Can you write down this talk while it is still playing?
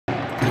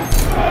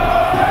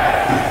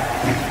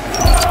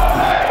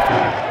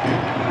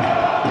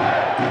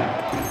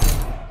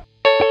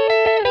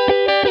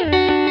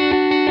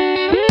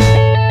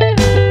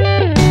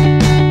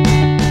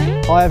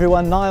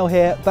everyone, Niall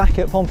here, back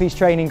at Pompey's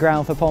training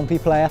ground for Pompey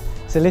player.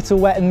 It's a little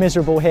wet and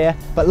miserable here,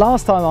 but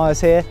last time I was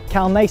here,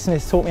 Cal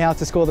Naismith taught me how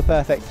to score the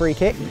perfect free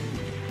kick.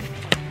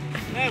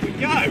 There we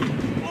go!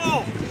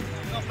 Oh!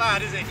 Not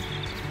bad, is it?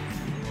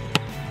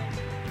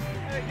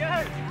 There we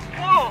go!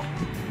 Oh!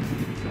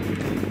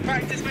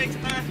 Practice makes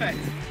perfect.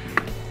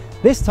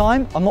 This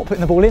time, I'm not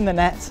putting the ball in the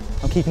net,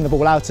 I'm keeping the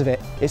ball out of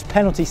it. It's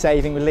penalty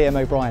saving with Liam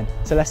O'Brien,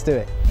 so let's do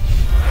it.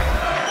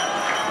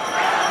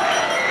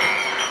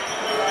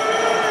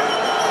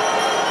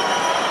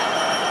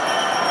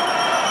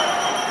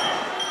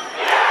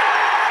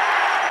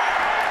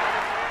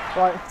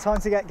 Right, time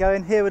to get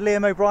going. Here with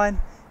Liam O'Brien.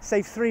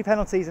 Saved 3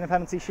 penalties in a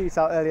penalty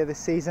shootout earlier this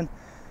season.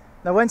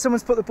 Now, when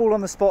someone's put the ball on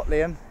the spot,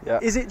 Liam,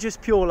 is it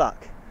just pure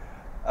luck?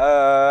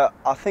 I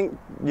think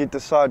you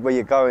decide where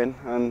you're going,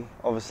 and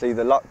obviously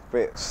the luck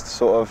bit's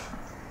sort of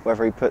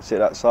whether he puts it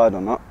that side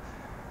or not.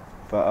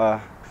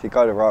 But if you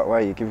go the right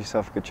way, you give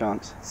yourself a good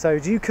chance. So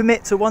do you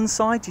commit to one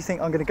side? Do you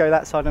think I'm going to go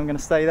that side and I'm going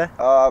to stay there?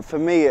 For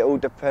me, it all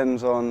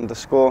depends on the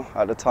score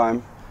at the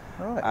time.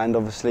 Right. And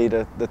obviously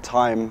the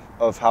time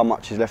of how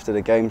much is left of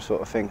the game,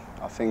 sort of thing.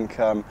 I think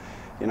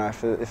you know,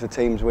 if the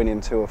team's winning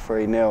 2 or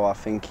 3-0, I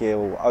think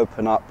he'll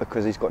open up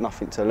because he's got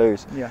nothing to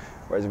lose. Yeah.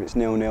 Whereas if it's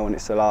 0-0 and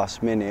it's the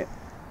last minute,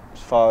 as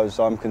far as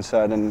I'm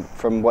concerned, and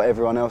from what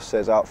everyone else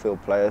says,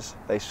 outfield players,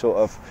 they sort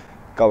of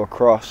go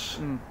across.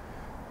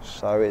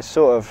 So it's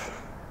sort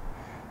of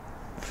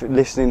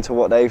listening to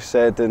what they've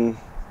said and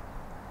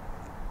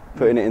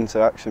putting it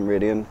into action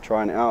really, and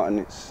trying it out,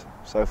 and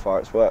so far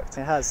it's worked.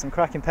 It has. Some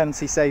cracking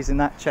penalty saves in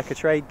that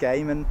Checkatrade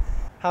game, and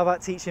how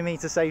about teaching me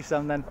to save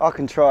some then? I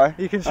can try.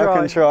 You can try. I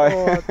can try.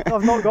 Oh,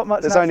 I've not got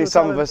much. There's only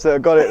some talent. of us that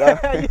have got it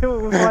though.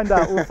 We'll find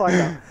out, we'll find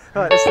out.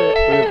 Right, let's do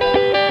it.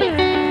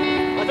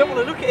 I don't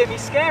want to look at him,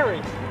 he's scary.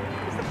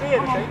 It's the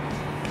beard, I think.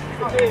 It's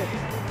the beard.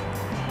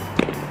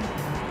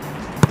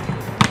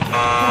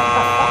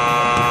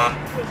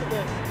 Look at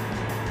this.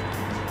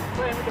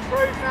 Playing with the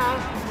pros now.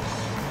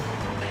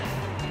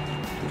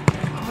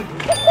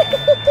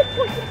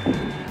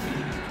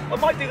 I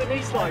might do the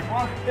knee slide.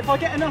 If I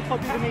get enough, I'll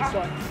do the knee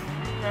slide.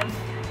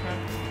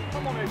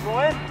 Come on,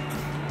 O'Brien.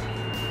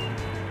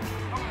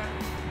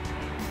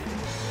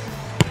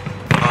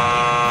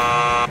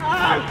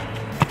 Oh!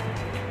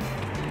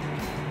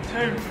 2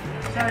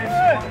 saves,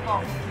 1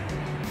 goal.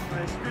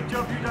 It's a good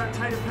job you don't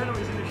take the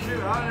penalties in the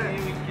shootout, isn't it?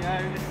 Here we go.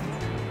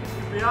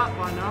 You'll be up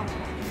by now.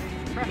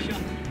 Pressure.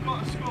 You've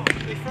got to score.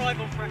 They thrive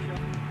on pressure.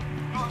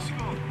 You've got to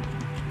score.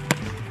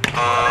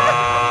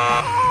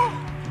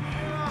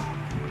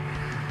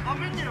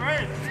 I'm in your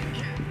head.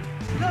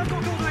 No, I've got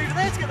to go all the way over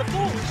there to get the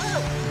ball as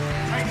well.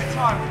 Take the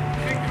time.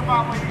 Think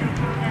about where you're going to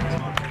put the next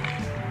one.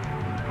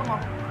 Come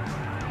on.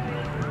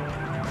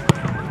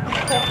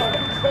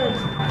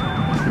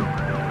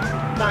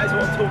 That is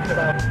what I'm talking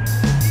about.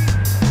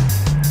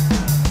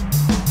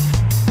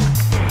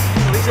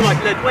 These are like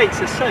lead weights,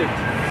 they're soaked.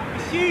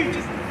 It's huge,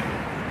 isn't it?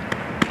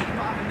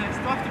 What happened next?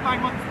 Do I have to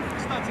bang one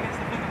studs against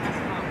the thing as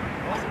well?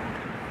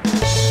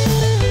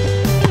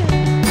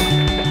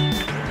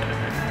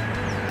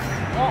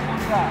 What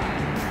was that?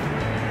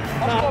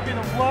 That's got to be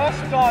the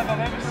worst dive I've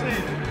ever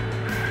seen.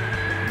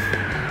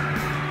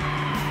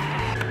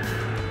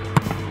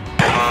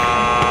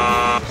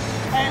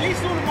 Hey, at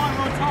least all of mine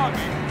were on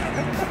target.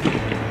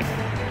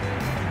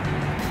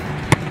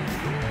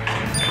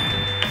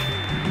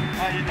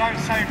 Hey, you don't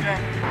save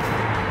them.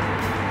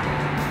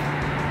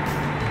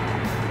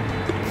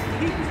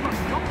 Keeper's not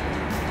stopped.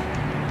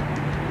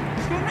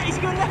 He's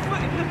going left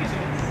footed, look at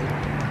this.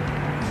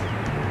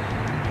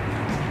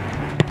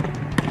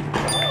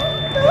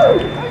 No!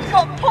 He's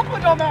got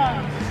poppered on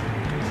hands!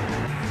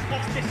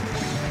 That's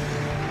discipline.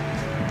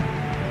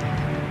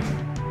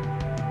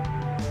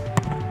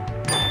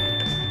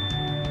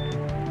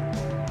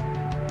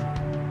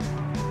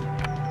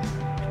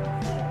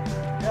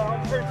 Yeah,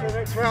 I'm through to the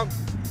next round.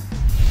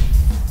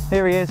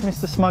 Here he is,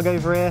 Mr. Smug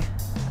over here.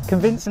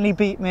 Convincingly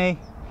beat me.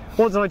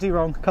 What did I do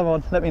wrong? Come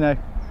on, let me know.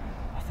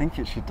 I think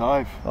it should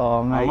dive.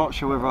 Oh, mate. I'm not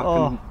sure whether I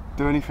can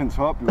do anything to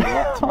help you with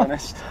that, to be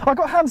honest. I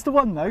got hands to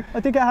one though. I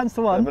did get hands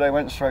to one. Yeah, but they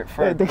went straight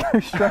through. Yeah, they go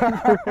straight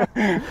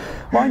through.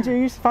 Mind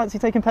you, fancy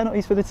taking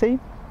penalties for the team?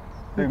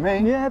 Who, me?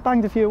 Yeah,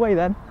 banged a few away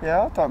then.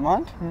 Yeah, I don't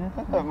mind. Yeah.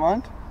 I don't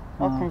mind.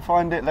 I can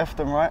find it left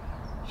and right,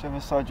 whichever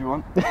side you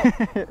want.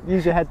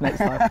 Use your head next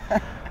time.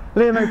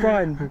 Liam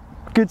O'Brien,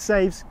 good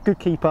saves, good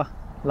keeper.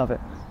 Love it.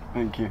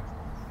 Thank you.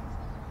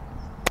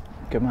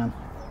 Good man.